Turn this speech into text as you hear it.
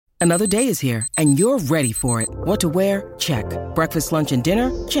Another day is here, and you're ready for it. What to wear? Check. Breakfast, lunch, and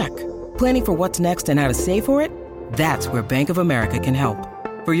dinner? Check. Planning for what's next and how to save for it? That's where Bank of America can help.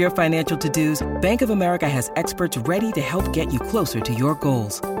 For your financial to-dos, Bank of America has experts ready to help get you closer to your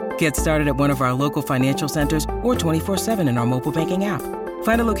goals. Get started at one of our local financial centers or 24/7 in our mobile banking app.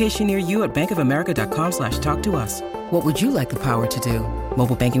 Find a location near you at bankofamerica.com/talktous. What would you like the power to do?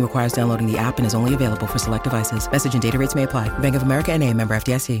 Mobile banking requires downloading the app and is only available for select devices. Message and data rates may apply. Bank of America N.A., member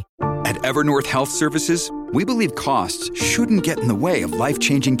FDIC. At Evernorth Health Services, we believe costs shouldn't get in the way of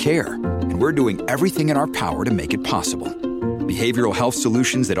life-changing care, and we're doing everything in our power to make it possible. Behavioral health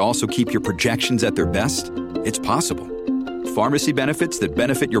solutions that also keep your projections at their best? It's possible. Pharmacy benefits that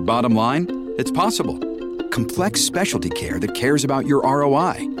benefit your bottom line? It's possible. Complex specialty care that cares about your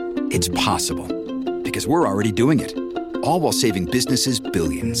ROI? It's possible. Because we're already doing it. All while saving businesses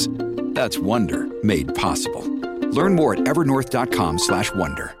billions. That's Wonder made possible. Learn more at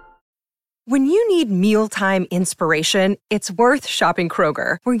evernorth.com/wonder. When you need mealtime inspiration, it's worth shopping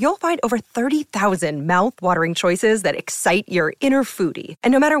Kroger, where you'll find over 30,000 mouth-watering choices that excite your inner foodie.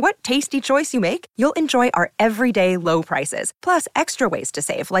 And no matter what tasty choice you make, you'll enjoy our everyday low prices, plus extra ways to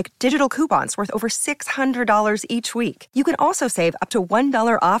save, like digital coupons worth over $600 each week. You can also save up to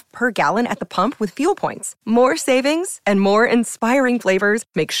 $1 off per gallon at the pump with fuel points. More savings and more inspiring flavors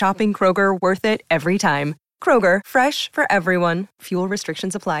make shopping Kroger worth it every time. Kroger, fresh for everyone. Fuel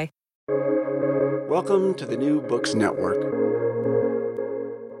restrictions apply. Welcome to the New Books Network.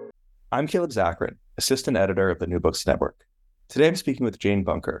 I'm Caleb Zachrin, assistant editor of the New Books Network. Today I'm speaking with Jane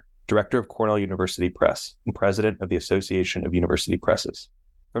Bunker, director of Cornell University Press and president of the Association of University Presses.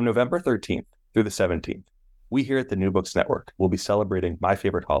 From November 13th through the 17th, we here at the New Books Network will be celebrating my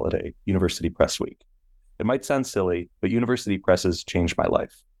favorite holiday, University Press Week. It might sound silly, but university presses changed my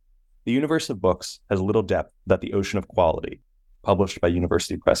life. The universe of books has little depth without the ocean of quality, published by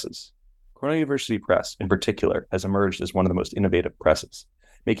university presses. Cornell University Press, in particular, has emerged as one of the most innovative presses,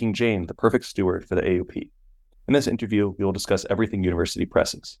 making Jane the perfect steward for the AUP. In this interview, we will discuss everything university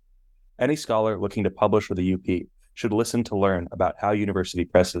presses. Any scholar looking to publish with the UP should listen to learn about how university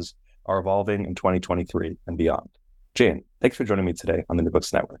presses are evolving in 2023 and beyond. Jane, thanks for joining me today on the New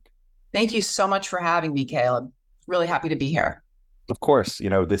Books Network. Thank you so much for having me, Caleb. Really happy to be here. Of course,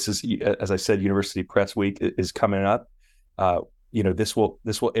 this is, as I said, University Press Week is coming up. This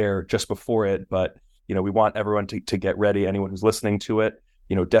will air just before it, but we want everyone to get ready. Anyone who's listening to it,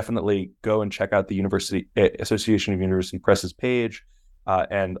 definitely go and check out the University Association of University Presses page,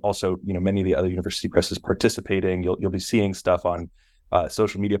 and also many of the other university presses participating. You'll be seeing stuff on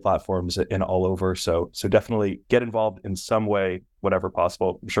social media platforms and all over. So definitely get involved in some way, whatever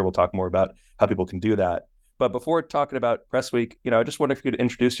possible. I'm sure we'll talk more about how people can do that. But before talking about Press Week, I just wonder if you could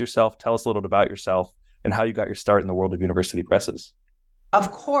introduce yourself, tell us a little bit about yourself, and how you got your start in the world of university presses.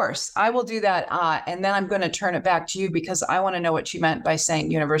 Of course, I will do that. And then I'm going to turn it back to you because I want to know what you meant by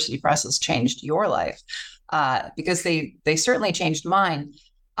saying university presses changed your life, because they certainly changed mine.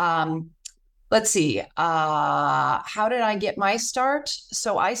 Let's see. How did I get my start?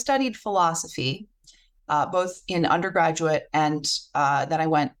 So I studied philosophy, both in undergraduate and then I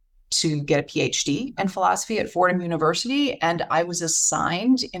went to get a PhD in philosophy at Fordham University. And I was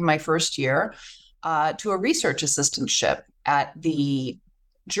assigned in my first year to a research assistantship at the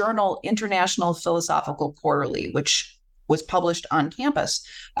journal International Philosophical Quarterly, which was published on campus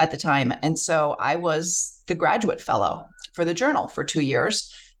at the time. And so I was the graduate fellow for the journal for 2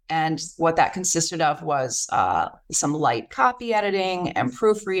 years. And what that consisted of was some light copy editing and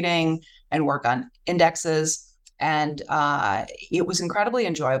proofreading and work on indexes. And it was incredibly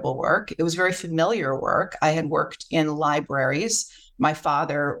enjoyable work. It was very familiar work. I had worked in libraries. My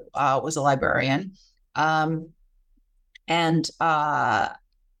father was a librarian. And I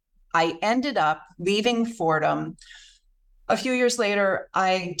ended up leaving Fordham. A few years later,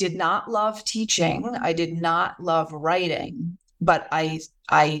 I did not love teaching. I did not love writing, but I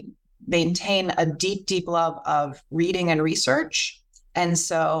maintain a deep, deep love of reading and research. And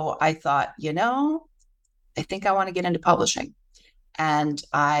so I thought, I think I want to get into publishing. And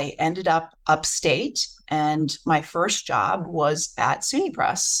I ended up upstate, and my first job was at SUNY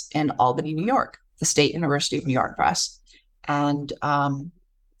Press in Albany, New York, the State University of New York Press. And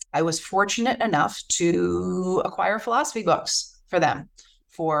I was fortunate enough to acquire philosophy books for them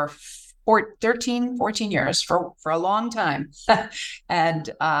for 13, 14 years, for a long time. And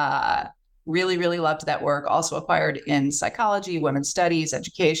really, really loved that work. Also acquired in psychology, women's studies,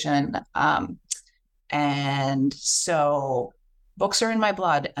 education. And so books are in my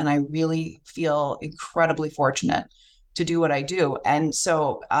blood, and I really feel incredibly fortunate to do what I do. And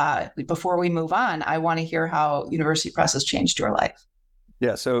so before we move on, I want to hear how University Press has changed your life.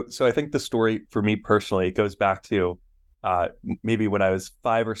 Yeah, so I think the story for me personally goes back to maybe when I was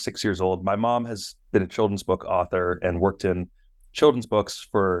 5 or 6 years old. My mom has been a children's book author and worked in children's books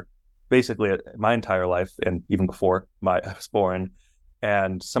for basically my entire life, and even before I was born.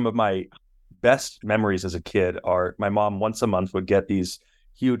 And some of my best memories as a kid are my mom once a month would get these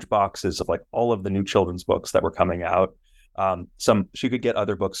huge boxes of like all of the new children's books that were coming out. Some she could get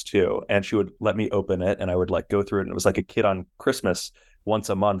other books too, and she would let me open it, and I would like go through it. And it was like a kid on Christmas once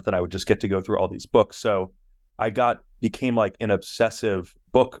a month, and I would just get to go through all these books. So became like an obsessive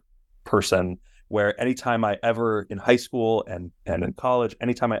book person, where anytime I ever in high school and in college,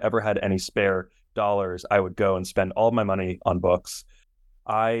 anytime I ever had any spare dollars, I would go and spend all my money on books.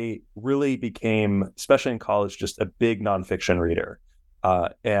 I really became, especially in college, just a big nonfiction reader.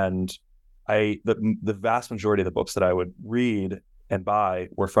 And the vast majority of the books that I would read and buy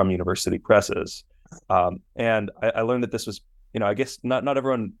were from university presses. And I learned that this was, I guess not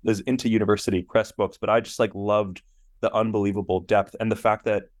everyone is into university press books, but I just like loved the unbelievable depth and the fact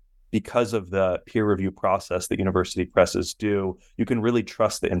that because of the peer review process that university presses do, you can really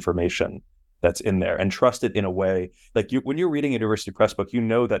trust the information that's in there and trust it in a way like when you're reading a university press book,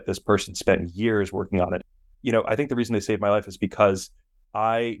 that this person spent years working on it. I think the reason they saved my life is because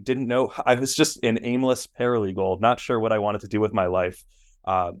I didn't know. I was just an aimless paralegal, not sure what I wanted to do with my life.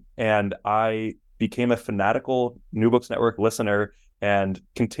 And I became a fanatical New Books Network listener and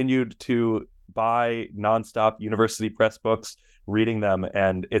continued to buy nonstop university press books, reading them.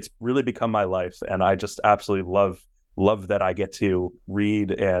 And it's really become my life. And I just absolutely love that I get to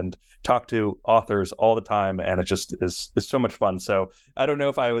read and talk to authors all the time, and it just is so much fun. So I don't know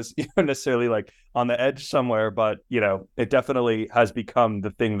if I was necessarily like on the edge somewhere, but it definitely has become the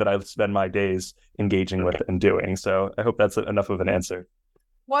thing that I spend my days engaging with and doing. So I hope that's enough of an answer.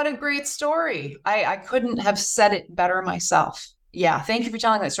 What a great story. I couldn't have said it better myself. Yeah, thank you for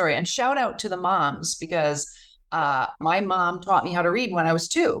telling that story, and shout out to the moms, because my mom taught me how to read when I was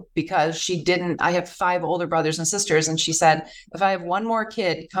 2, because I have 5 older brothers and sisters. And she said, if I have one more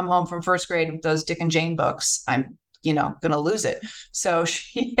kid come home from first grade with those Dick and Jane books, I'm, going to lose it. So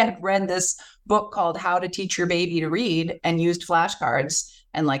she had read this book called How to Teach Your Baby to Read and used flashcards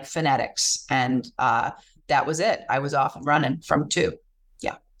and like phonetics. And that was it. I was off and running from 2.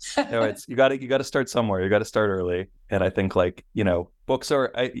 Yeah. You got to start somewhere. You got to start early. And I think books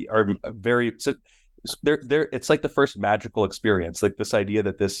are very, so they're it's like the first magical experience, like this idea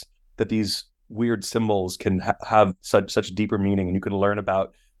that these weird symbols can have such deeper meaning, and you can learn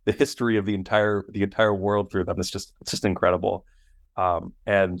about the history of the entire world through them. It's just incredible.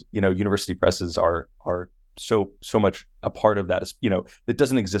 And university presses are so much a part of that. It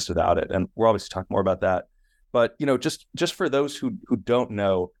doesn't exist without it, and we'll obviously talk more about that. But just for those who don't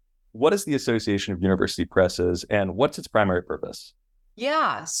know, what is the Association of University Presses and what's its primary purpose?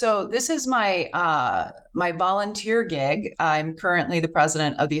 Yeah, so this is my my volunteer gig. I'm currently the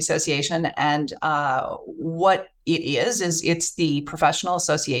president of the association, and what it is it's the professional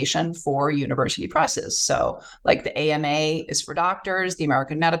association for university presses. So, like the AMA is for doctors, the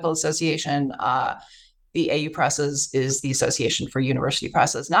American Medical Association, the AUPresses is the Association for University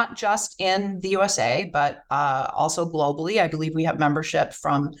Presses, not just in the USA, but also globally. I believe we have membership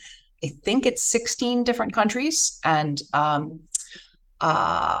from, I think it's 16 different countries, and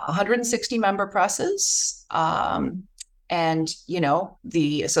 160 member presses. And,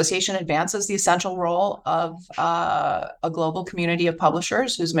 the association advances the essential role of a global community of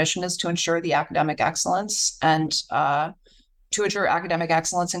publishers whose mission is to ensure the academic excellence and to ensure academic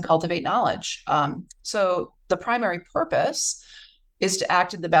excellence and cultivate knowledge. So the primary purpose is to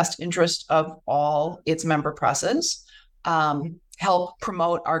act in the best interest of all its member presses, help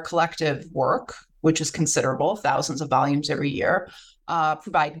promote our collective work, which is considerable, thousands of volumes every year,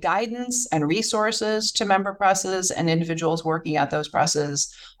 provide guidance and resources to member presses and individuals working at those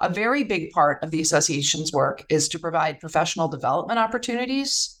presses. A very big part of the association's work is to provide professional development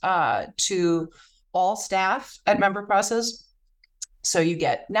opportunities to all staff at member presses. So you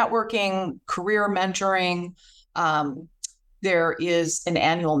get networking, career mentoring. There is an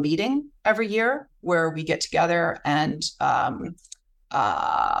annual meeting every year where we get together and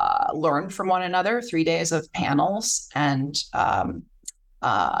learn from one another, 3 days of panels and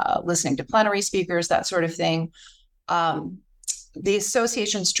listening to plenary speakers, that sort of thing. The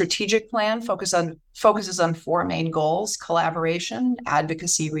association's strategic plan focuses on 4 main goals: collaboration,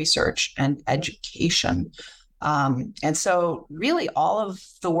 advocacy, research, and education. And so really all of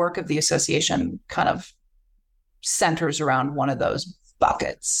the work of the association kind of centers around one of those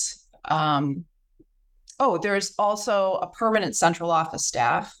buckets. There's also a permanent central office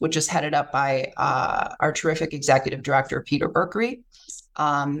staff, which is headed up by our terrific executive director, Peter Berkery.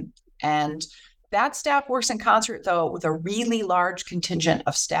 And that staff works in concert, though, with a really large contingent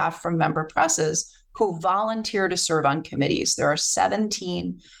of staff from member presses who volunteer to serve on committees. There are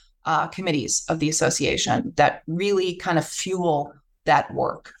 17 committees of the association that really kind of fuel that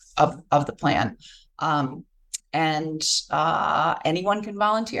work of the plan. And anyone can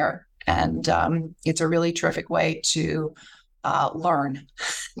volunteer. And it's a really terrific way to learn.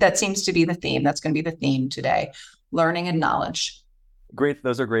 That seems to be the theme. That's going to be the theme today, learning and knowledge. Great.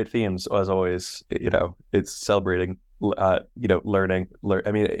 Those are great themes, as always. It's celebrating, learning.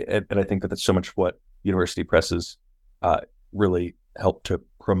 I mean, and I think that that's so much what university presses really help to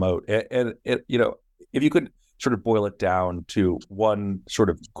promote. And if you could sort of boil it down to one sort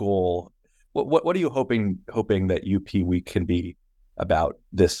of goal, what are you hoping that UP Week can be about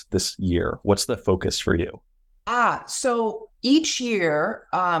this year? What's the focus for you? So each year,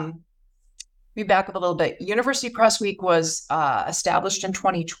 we back up a little bit. University Press Week was established in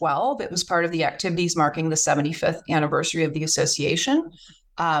 2012. It was part of the activities marking the 75th anniversary of the association.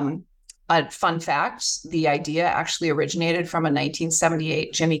 Fun fact, the idea actually originated from a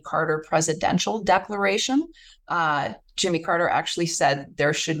 1978 Jimmy Carter presidential declaration. Jimmy Carter actually said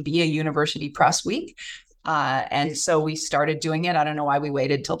there should be a University Press Week. And so we started doing it. I don't know why we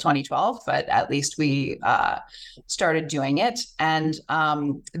waited till 2012, but at least we started doing it. And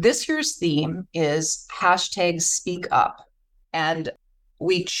this year's theme is #SpeakUp. And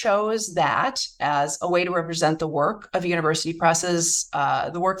we chose that as a way to represent the work of university presses,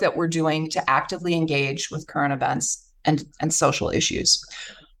 the work that we're doing to actively engage with current events and social issues.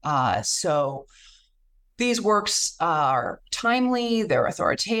 So these works are timely, they're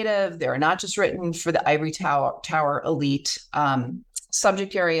authoritative, they're not just written for the ivory tower elite.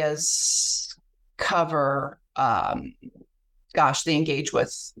 Subject areas cover, they engage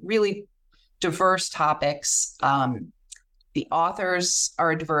with really diverse topics. The authors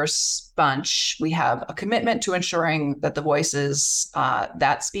are a diverse bunch. We have a commitment to ensuring that the voices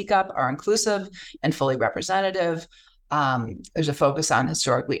that speak up are inclusive and fully representative. There's a focus on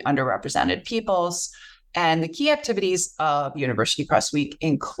historically underrepresented peoples. And the key activities of University Press Week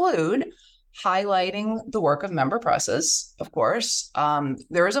include highlighting the work of member presses, of course.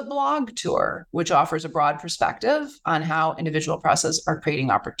 There is a blog tour, which offers a broad perspective on how individual presses are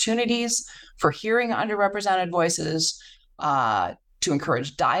creating opportunities for hearing underrepresented voices, to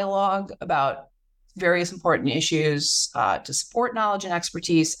encourage dialogue about various important issues, to support knowledge and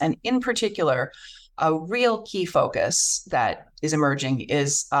expertise, and in particular, a real key focus that is emerging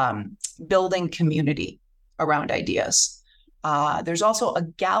is building community around ideas. There's also a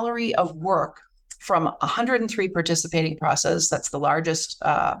gallery of work from 103 participating presses. That's the largest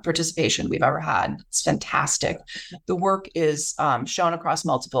participation we've ever had. It's fantastic. The work is shown across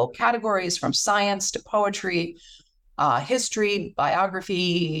multiple categories, from science to poetry, history,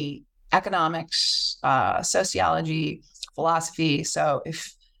 biography, economics, sociology, philosophy. So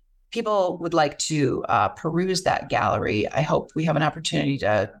if people would like to peruse that gallery, I hope we have an opportunity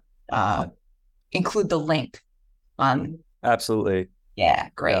to include the link on. Absolutely. Yeah,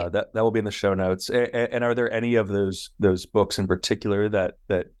 great. Yeah, that will be in the show notes. And are there any of those books in particular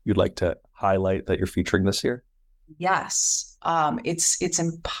that you'd like to highlight that you're featuring this year? Yes. It's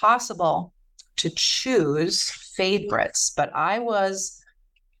impossible to choose favorites, but I was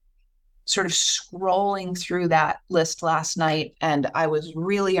sort of scrolling through that list last night, and I was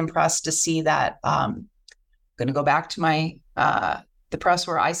really impressed to see that. I'm going to go back to my the press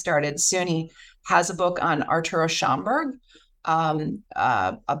where I started. SUNY has a book on Arturo Schomburg,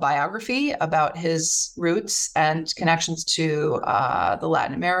 a biography about his roots and connections to the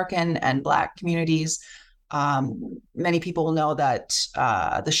Latin American and Black communities. Many people will know that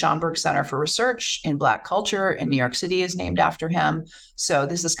the Schomburg Center for Research in Black Culture in New York City is named after him. So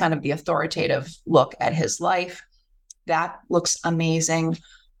this is kind of the authoritative look at his life. That looks amazing.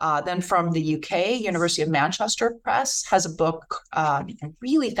 Then from the UK, University of Manchester Press has a book, a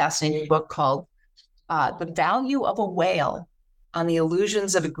really fascinating book called The Value of a Whale on the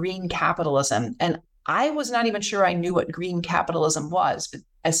Illusions of Green Capitalism. And I was not even sure I knew what green capitalism was, but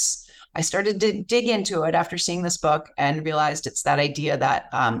as I started to dig into it after seeing this book and realized it's that idea that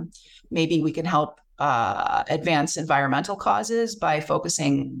maybe we can help advance environmental causes by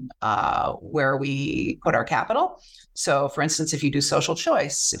focusing where we put our capital. So, for instance, if you do social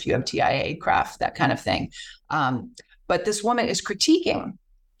choice, if you have TIA, craft, that kind of thing. But this woman is critiquing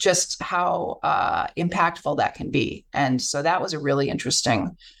just how impactful that can be. And so that was a really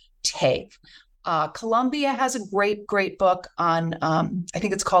interesting take. Columbia has a great book on, I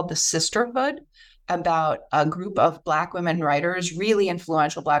think it's called The Sisterhood, about a group of Black women writers, really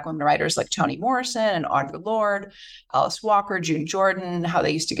influential Black women writers like Toni Morrison and Audre Lorde, Alice Walker, June Jordan, how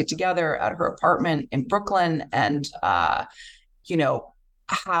they used to get together at her apartment in Brooklyn, and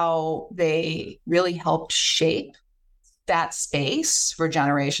how they really helped shape that space for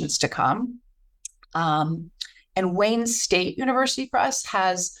generations to come. And Wayne State University Press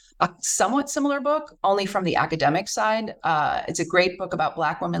has a somewhat similar book, only from the academic side. It's a great book about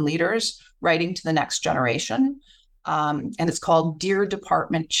Black women leaders writing to the next generation. And it's called Dear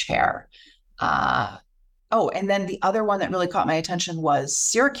Department Chair. And then the other one that really caught my attention was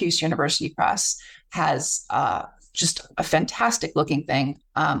Syracuse University Press has just a fantastic looking thing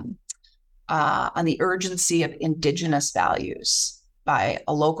on the urgency of Indigenous values by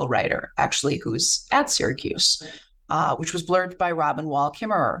a local writer, actually, who's at Syracuse, which was blurred by Robin Wall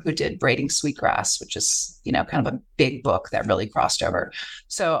Kimmerer, who did Braiding Sweetgrass, which is, kind of a big book that really crossed over.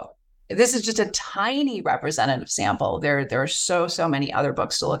 So this is just a tiny representative sample. There are so many other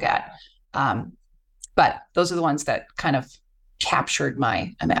books to look at. But those are the ones that kind of captured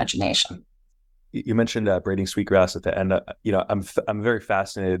my imagination. You mentioned Braiding Sweetgrass at the end. I'm very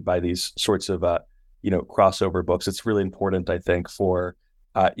fascinated by these sorts of crossover books. It's really important, I think, for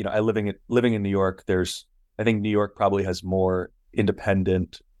living in New York. I think New York probably has more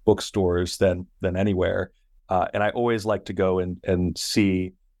independent bookstores than anywhere, and I always like to go and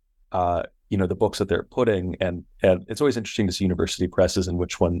see the books that they're putting, and it's always interesting to see university presses and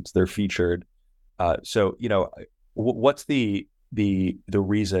which ones they're featured. What's the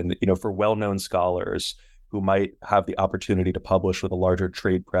reason, for well-known scholars who might have the opportunity to publish with a larger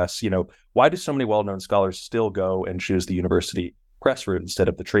trade press, why do so many well-known scholars still go and choose the university press route instead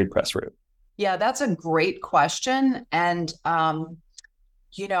of the trade press route? Yeah, that's a great question. And,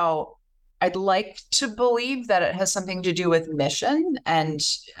 I'd like to believe that it has something to do with mission and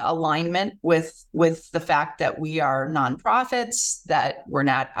alignment with the fact that we are nonprofits, that we're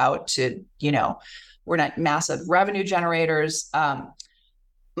not out to, we're not massive revenue generators.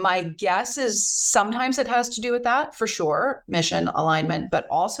 My guess is sometimes it has to do with that, for sure, mission alignment, but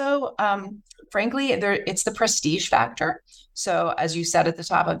also, frankly, it's the prestige factor. So as you said at the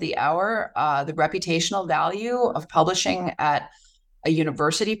top of the hour, the reputational value of publishing at a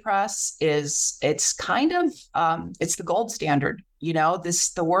university press it's the gold standard.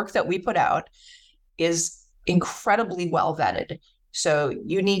 The work that we put out is incredibly well vetted. So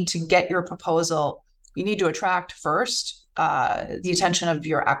you need to get your proposal, you need to attract first the attention of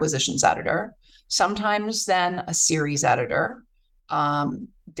your acquisitions editor, sometimes then a series editor.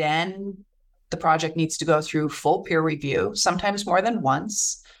 Then the project needs to go through full peer review, sometimes more than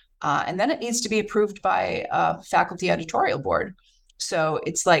once. And then it needs to be approved by a faculty editorial board. So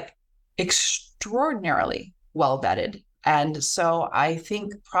it's like extraordinarily well vetted. And so I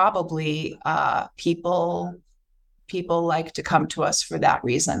think probably people like to come to us for that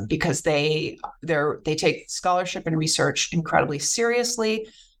reason, because they take scholarship and research incredibly seriously.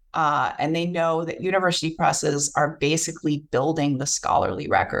 And they know that university presses are basically building the scholarly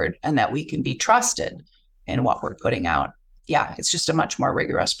record and that we can be trusted in what we're putting out. Yeah, it's just a much more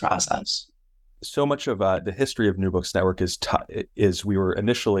rigorous process. So much of the history of New Books Network is we were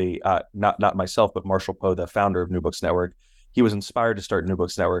initially, not myself, but Marshall Poe, the founder of New Books Network. He was inspired to start New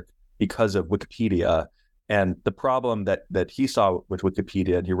Books Network because of Wikipedia. And the problem that he saw with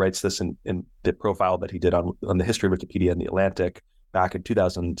Wikipedia, and he writes this in the profile that he did on the history of Wikipedia in The Atlantic back in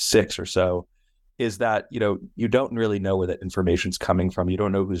 2006 or so, is that, you don't really know where that information's coming from. You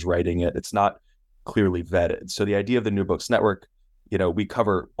don't know who's writing it. It's not clearly vetted. So the idea of the New Books Network, we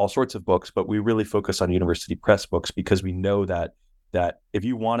cover all sorts of books, but we really focus on university press books because we know that if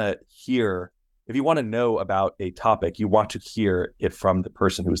you want to know about a topic, you want to hear it from the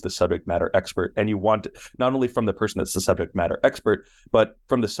person who is the subject matter expert. And you want not only from the person that's the subject matter expert, but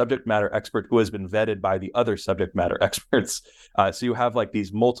from the subject matter expert who has been vetted by the other subject matter experts. So you have like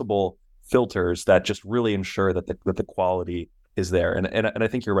these multiple filters that just really ensure that the quality is there. And I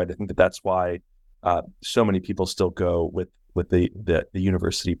think you're right. I think that's why so many people still go with the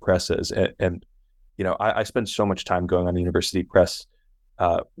university presses. And I spend so much time going on the university press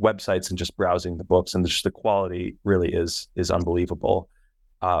websites and just browsing the books, and just the quality really is unbelievable.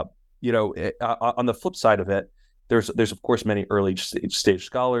 On the flip side of it, there's of course many early stage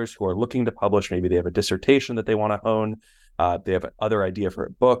scholars who are looking to publish. Maybe they have a dissertation that they want to hone. They have another idea for a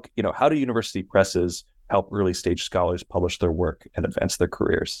book. How do university presses help early stage scholars publish their work and advance their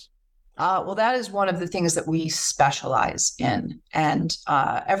careers? Well, that is one of the things that we specialize in. And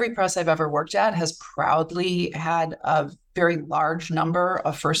every press I've ever worked at has proudly had a very large number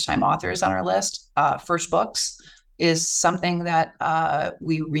of first-time authors on our list. First books is something that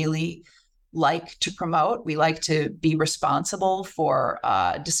we really like to promote. We like to be responsible for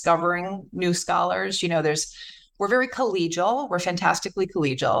discovering new scholars. We're very collegial. We're fantastically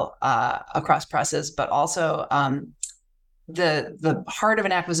collegial across presses, but also the heart of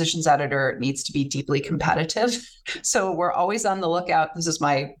an acquisitions editor needs to be deeply competitive. So we're always on the lookout. This is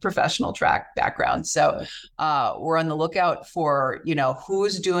my professional track background. So we're on the lookout for,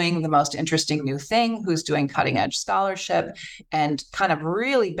 who's doing the most interesting new thing, who's doing cutting edge scholarship, and kind of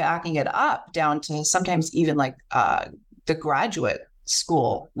really backing it up down to sometimes even like the graduate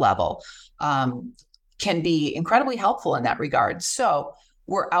school level can be incredibly helpful in that regard. So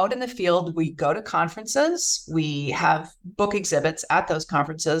we're out in the field. We go to conferences. We have book exhibits at those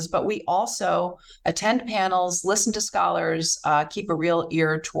conferences, but we also attend panels, listen to scholars, keep a real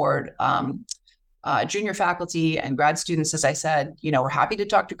ear toward junior faculty and grad students. As I said, we're happy to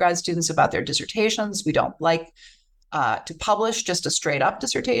talk to grad students about their dissertations. We don't like to publish just a straight up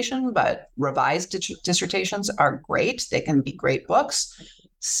dissertation, but revised dissertations are great. They can be great books.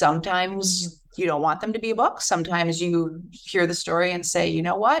 Sometimes you don't want them to be a book. Sometimes you hear the story and say, you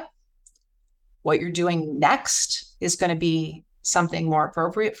know what you're doing next is going to be something more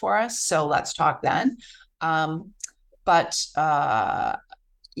appropriate for us. So let's talk then. How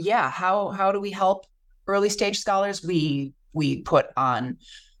do we help early stage scholars? We put on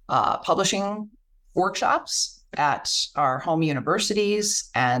publishing workshops at our home universities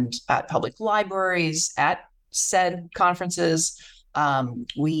and at public libraries, at said conferences.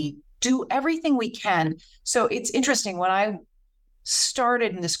 We do everything we can. So it's interesting. When I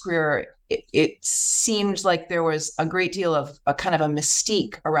started in this career, it seemed like there was a great deal of a kind of a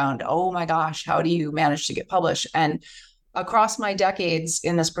mystique around, oh my gosh, how do you manage to get published? And across my decades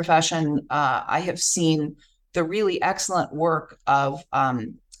in this profession, I have seen the really excellent work of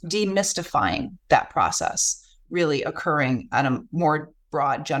demystifying that process really occurring at a more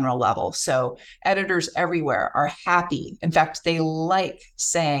broad general level. So editors everywhere are happy. In fact, they like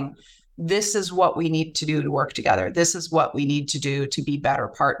saying, this is what we need to do to work together. This is what we need to do to be better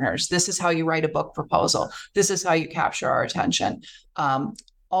partners. This is how you write a book proposal. This is how you capture our attention.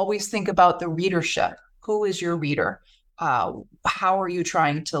 Always think about the readership. Who is your reader? How are you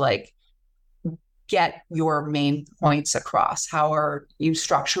trying to get your main points across? How are you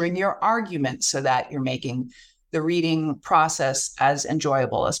structuring your argument so that you're making the reading process as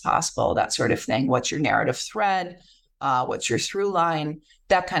enjoyable as possible, that sort of thing? What's your narrative thread? What's your through line?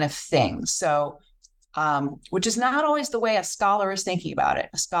 That kind of thing. So, which is not always the way a scholar is thinking about it.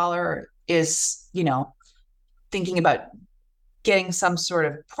 A scholar is, thinking about getting some sort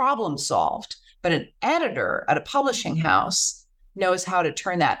of problem solved, but an editor at a publishing house knows how to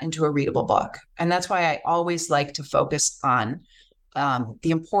turn that into a readable book. And that's why I always like to focus on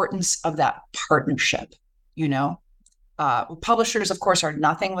the importance of that partnership. Publishers, of course, are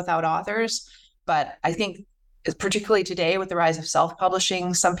nothing without authors, but I think particularly today with the rise of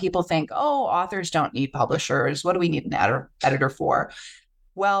self-publishing, some people think, oh, authors don't need publishers. What do we need an editor for?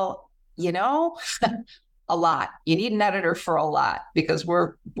 Well, a lot. You need an editor for a lot, because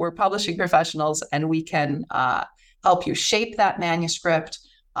we're publishing professionals, and we can help you shape that manuscript.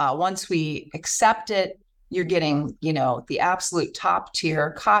 Once we accept it, you're getting, the absolute top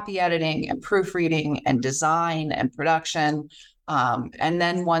tier copy editing and proofreading and design and production. And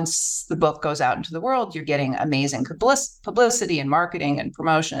then once the book goes out into the world, you're getting amazing publicity and marketing and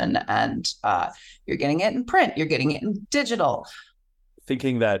promotion, and you're getting it in print, you're getting it in digital.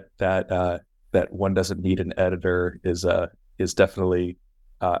 Thinking that one doesn't need an editor is definitely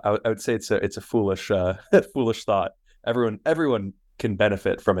I would say it's a foolish foolish thought. Everyone can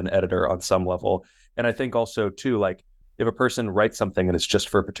benefit from an editor on some level. And I think also too, if a person writes something and it's just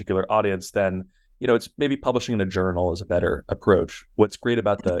for a particular audience, then it's maybe publishing in a journal is a better approach. What's great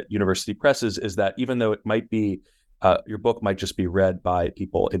about the university presses is that even though it might be your book might just be read by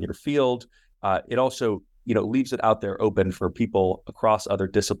people in your field, it also leaves it out there open for people across other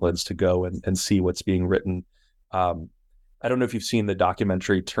disciplines to go and see what's being written. I don't know if you've seen the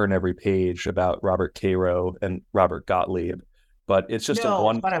documentary Turn Every Page about Robert Caro and Robert Gottlieb, but it's just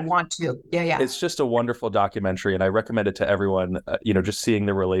but I want to. Yeah. It's just a wonderful documentary, and I recommend it to everyone. Just seeing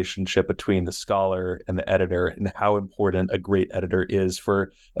the relationship between the scholar and the editor, and how important a great editor is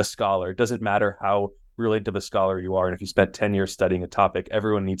for a scholar. It doesn't matter how brilliant of a scholar you are, and if you spent 10 years studying a topic,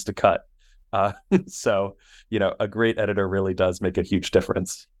 everyone needs to cut. So, a great editor really does make a huge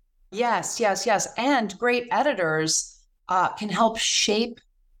difference. Yes. And great editors can help shape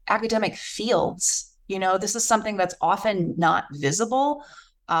academic fields. This is something that's often not visible,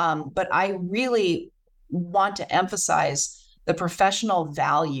 but I really want to emphasize the professional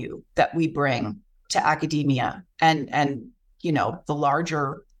value that we bring to academia and the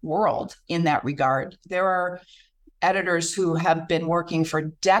larger world in that regard. There are editors who have been working for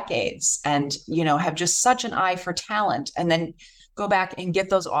decades and, have just such an eye for talent, and then go back and get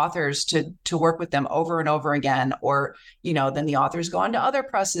those authors to work with them over and over again, or, then the authors go on to other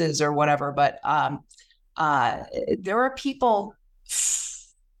presses or whatever. But there are people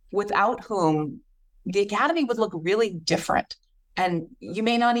without whom the Academy would look really different. And you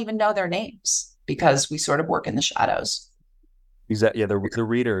may not even know their names because we sort of work in the shadows. Exactly. Yeah, the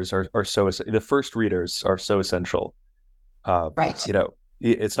readers are so, the first readers are so essential. Right.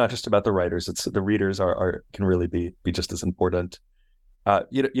 It's not just about the writers; it's the readers can really be just as important.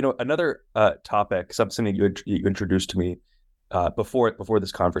 Another topic, something you introduced to me before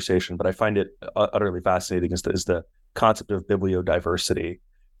this conversation, but I find it utterly fascinating, is the concept of bibliodiversity.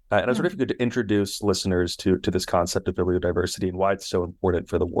 And I was wondering if you could introduce listeners to this concept of bibliodiversity and why it's so important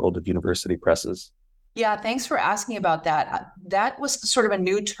for the world of university presses. Yeah, thanks for asking about that. That was sort of a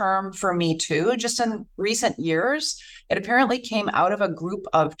new term for me too, just in recent years. It apparently came out of a group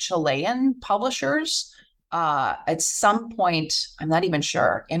of Chilean publishers at some point, I'm not even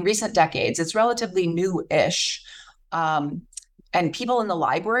sure, in recent decades. It's relatively new-ish. And people in the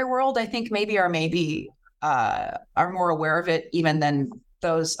library world, I think are more aware of it even than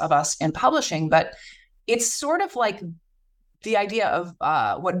those of us in publishing. But it's sort of like the idea of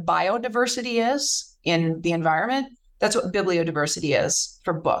what biodiversity is in the environment. That's what bibliodiversity is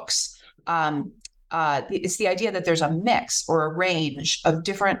for books. It's the idea that there's a mix or a range of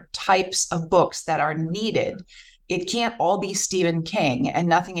different types of books that are needed. It can't all be Stephen King, and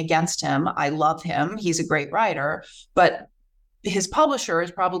nothing against him. I love him. He's a great writer, but his publisher is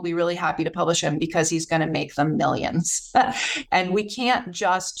probably really happy to publish him because he's going to make them millions. And we can't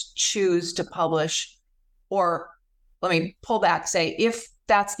just choose to publish, or let me pull back, say, if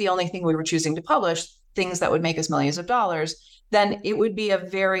that's the only thing we were choosing to publish, things that would make us millions of dollars, then it would be a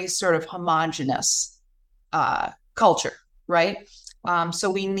very sort of homogenous culture, right? So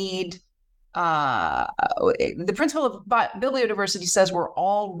we need, the principle of bibliodiversity says we're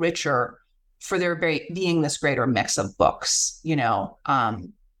all richer for there being this greater mix of books. You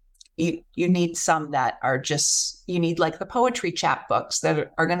need some that are just, you need like the poetry chapbooks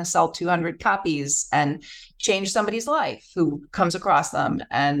that are going to sell 200 copies and change somebody's life who comes across them.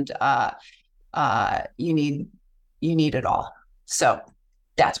 And you need it all. So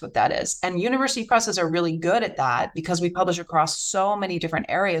that's what that is. And university presses are really good at that because we publish across so many different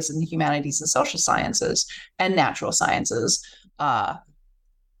areas in the humanities and social sciences and natural sciences,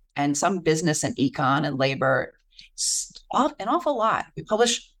 and some business and econ and labor, an awful lot. We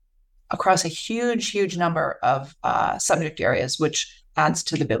publish across a huge number of subject areas, which adds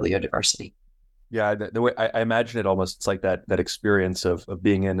to the bibliodiversity. Yeah, the way I imagine it, almost it's like that experience of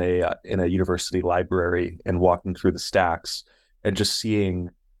being in a university library and walking through the stacks and just seeing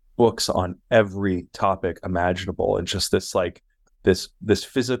books on every topic imaginable, and just this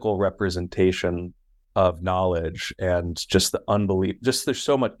physical representation of knowledge, and just the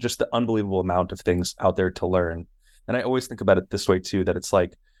unbelievable amount of things out there to learn. And I always think about it this way too, that it's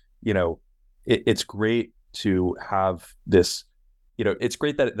like, it's great to have this, it's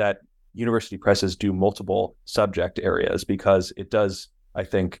great that university presses do multiple subject areas, because it does, I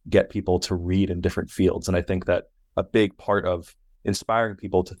think, get people to read in different fields. And I think that a big part of inspiring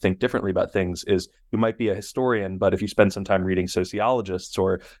people to think differently about things is, you might be a historian, but if you spend some time reading sociologists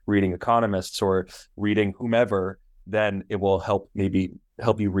or reading economists or reading whomever, then it will help you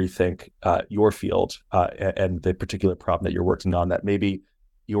rethink your field and the particular problem that you're working on, that maybe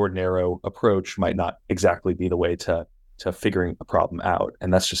your narrow approach might not exactly be the way to figuring a problem out.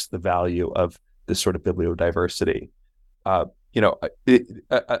 And that's just the value of this sort of bibliodiversity. A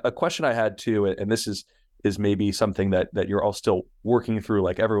question I had too, and this is maybe something that you're all still working through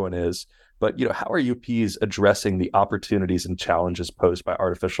like everyone is, but how are UPs addressing the opportunities and challenges posed by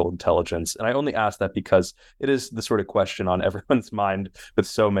artificial intelligence? And I only ask that because it is the sort of question on everyone's mind with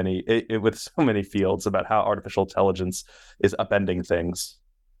so many fields about how artificial intelligence is upending things.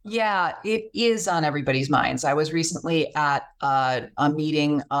 Yeah, it is on everybody's minds. I was recently at a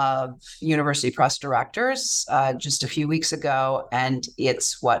meeting of university press directors just a few weeks ago, and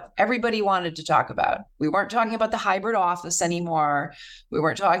it's what everybody wanted to talk about. We weren't talking about the hybrid office anymore. We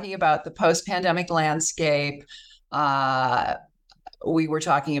weren't talking about the post-pandemic landscape. We were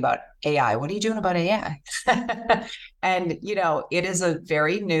talking about AI. What are you doing about AI? And, it is a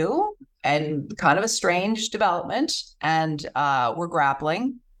very new and kind of a strange development, and we're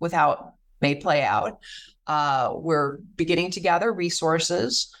grappling with how it may play out. We're beginning to gather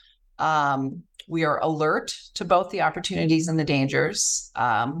resources. We are alert to both the opportunities and the dangers.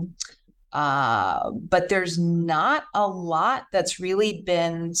 But there's not a lot that's really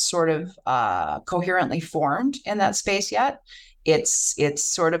been sort of coherently formed in that space yet. It's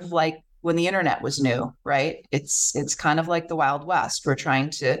sort of like when the internet was new, right? It's kind of like the Wild West. We're trying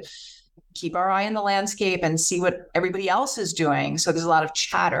to keep our eye on the landscape and see what everybody else is doing. So there's a lot of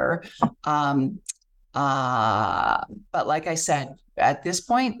chatter. But like I said, at this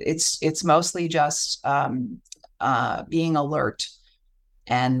point, it's mostly just being alert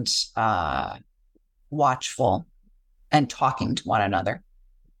and watchful and talking to one another.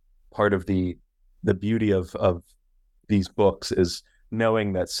 Part of the beauty of these books is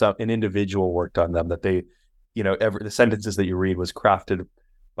knowing that an individual worked on them, that they, the sentences that you read was crafted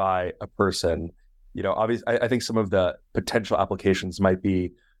by a person. Obviously, I think some of the potential applications might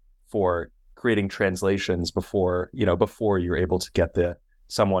be for creating translations before you're able to get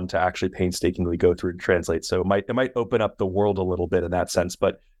someone to actually painstakingly go through and translate. So it might open up the world a little bit in that sense,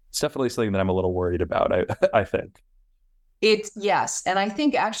 but it's definitely something that I'm a little worried about, I think. Yes. And I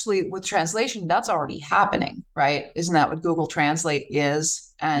think actually with translation, that's already happening, right? Isn't that what Google Translate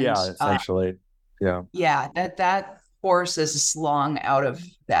is? And yeah, essentially. Yeah, that horse is long out of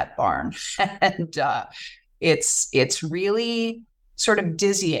that barn. And it's really sort of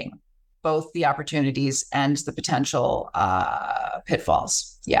dizzying, both the opportunities and the potential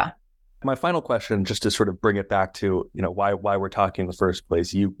pitfalls. Yeah. My final question, just to sort of bring it back to, why we're talking in the first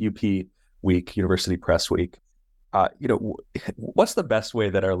place, UP Week, University Press Week. What's the best way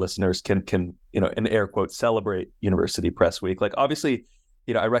that our listeners can in air quotes, celebrate University Press Week? Like, obviously,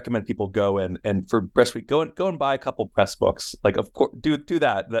 I recommend people go and for Press Week, go and buy a couple press books. Like, of course, do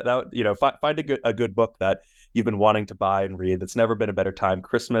that. Find a good book that you've been wanting to buy and read. That's never been a better time.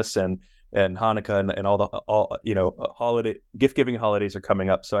 Christmas and Hanukkah and all holiday gift giving holidays are coming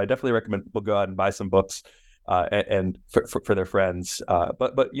up. So I definitely recommend people go out and buy some books and for their friends.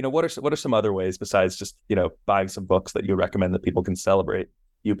 But what are some other ways besides just buying some books that you recommend that people can celebrate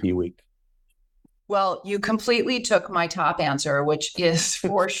UP Week? Well, you completely took my top answer, which is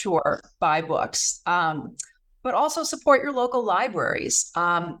for sure buy books, but also support your local libraries.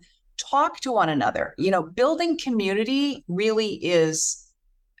 Talk to one another. Building community really is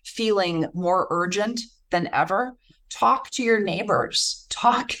feeling more urgent than ever. Talk to your neighbors.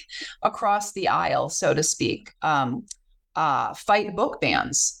 Talk across the aisle, so to speak. Fight book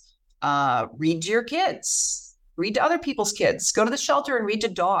bans. Read to your kids. Read to other people's kids. Go to the shelter and read to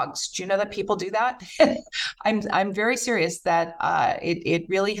dogs. Do you know that people do that? I'm very serious that it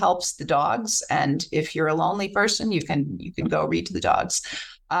really helps the dogs. And if you're a lonely person, you can go read to the dogs.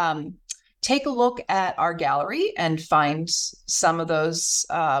 Take a look at our gallery and find some of those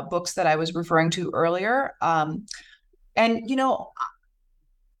books that I was referring to earlier. And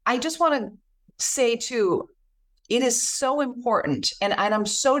I just want to say too, it is so important, and I'm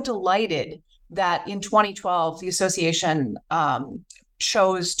so delighted that in 2012, the association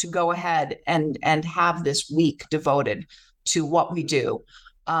chose to go ahead and have this week devoted to what we do,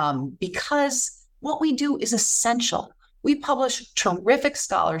 because what we do is essential. We publish terrific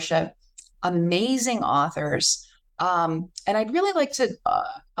scholarship, amazing authors, and I'd really like to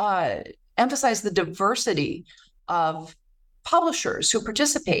emphasize the diversity of publishers who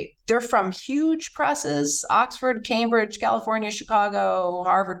participate. They're from huge presses, Oxford, Cambridge, California, Chicago,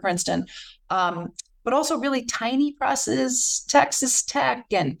 Harvard, Princeton, but also really tiny presses, Texas Tech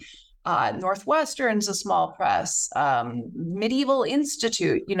and Northwestern's a small press, Medieval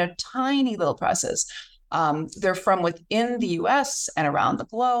Institute, tiny little presses. They're from within the US and around the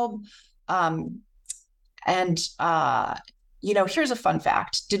globe. Here's a fun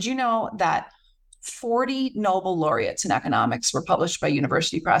fact. Did you know that 40 Nobel laureates in economics were published by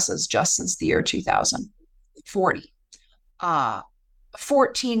university presses just since the year 2000? 40.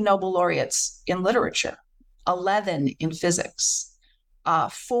 14 Nobel laureates in literature, 11 in physics,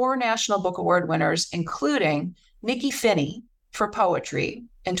 4 National Book Award winners, including Nikki Finney for poetry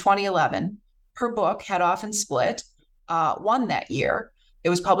in 2011. Her book, Head Off and Split, won that year. It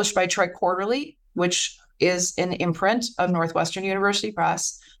was published by Troy Quarterly, which is an imprint of Northwestern University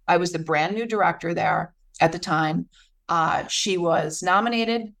Press. I was the brand new director there at the time. She was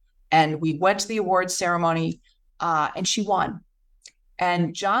nominated and we went to the awards ceremony and she won.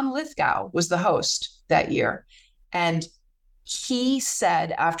 And John Lithgow was the host that year. And he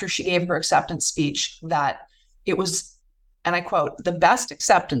said after she gave her acceptance speech that it was, and I quote, the best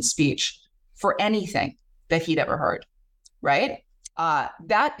acceptance speech for anything that he'd ever heard, right?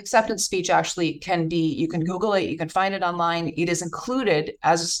 That acceptance speech actually can be, you can Google it, you can find it online. It is included,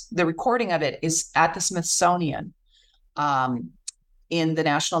 as the recording of it is at the Smithsonian in the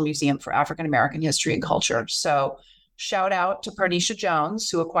National Museum for African American History and Culture. So shout out to Pardisha Jones,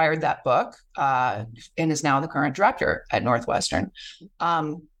 who acquired that book and is now the current director at Northwestern.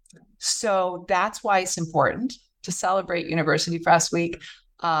 So that's why it's important to celebrate University Press Week.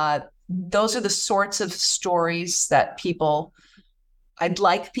 Those are the sorts of stories that I'd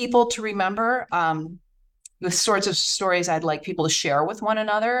like people to remember. The sorts of stories I'd like people to share with one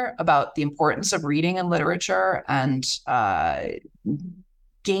another about the importance of reading and literature and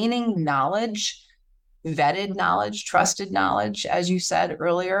gaining knowledge, vetted knowledge, trusted knowledge, as you said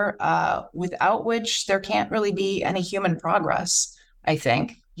earlier, without which there can't really be any human progress, I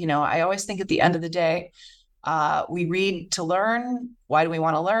think. I always think at the end of the day, we read to learn. Why do we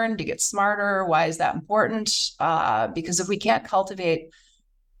want to learn? To get smarter. Why is that important? Because if we can't cultivate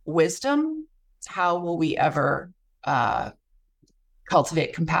wisdom, how will we ever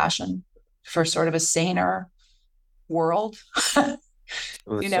cultivate compassion for sort of a saner world? Well,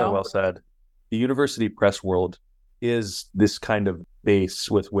 that's so well said. The university press world is this kind of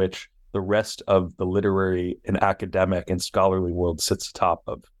base with which the rest of the literary and academic and scholarly world sits atop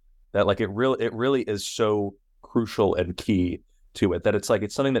of. That, like, it really is so crucial and key to it that it's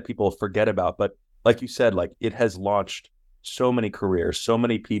something that people forget about. But like you said, like, it has launched so many careers, so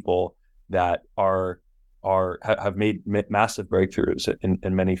many people that have made massive breakthroughs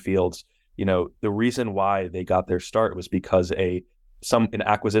in many fields. The reason why they got their start was because an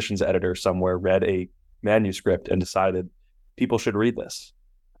acquisitions editor somewhere read a manuscript and decided people should read this.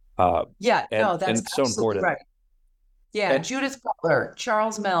 That's it's so important. Right. Yeah, Judith Butler,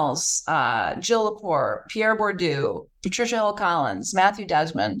 Charles Mills, Jill Lepore, Pierre Bourdieu, Patricia Hill Collins, Matthew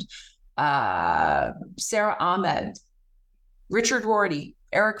Desmond, Sarah Ahmed, Richard Rorty,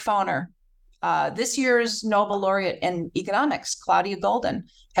 Eric Foner. This year's Nobel laureate in economics, Claudia Golden,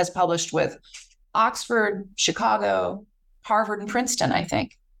 has published with Oxford, Chicago, Harvard, and Princeton, I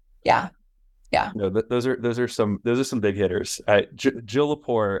think. Yeah. No, those are some big hitters. Jill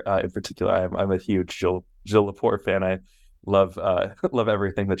Lepore, in particular, I'm a huge Jill Lepore fan. I love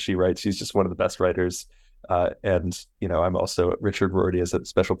everything that she writes. She's just one of the best writers. And I'm also, Richard Rorty has a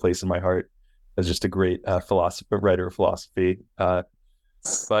special place in my heart as just a great writer of philosophy. But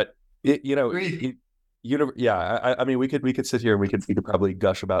I mean, we could sit here and we could probably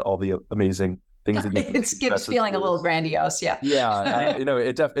gush about all the amazing things that it's feeling a little grandiose. Yeah.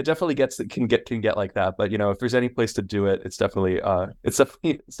 It definitely can get like that. But if there's any place to do it, it's definitely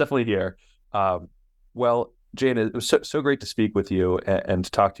here. Well, Jane, it was so great to speak with you and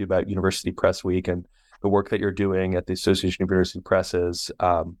to talk to you about University Press Week and the work that you're doing at the Association of University Presses. It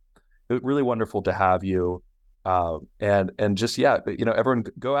was really wonderful to have you. And just, everyone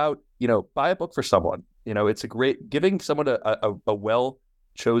go out, buy a book for someone. It's a great, giving someone a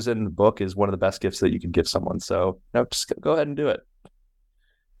well-chosen book is one of the best gifts that you can give someone. So just go ahead and do it.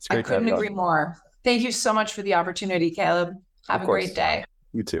 It's great. I couldn't agree more. Thank you so much for the opportunity, Caleb. Have a great day.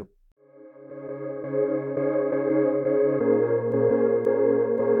 You too.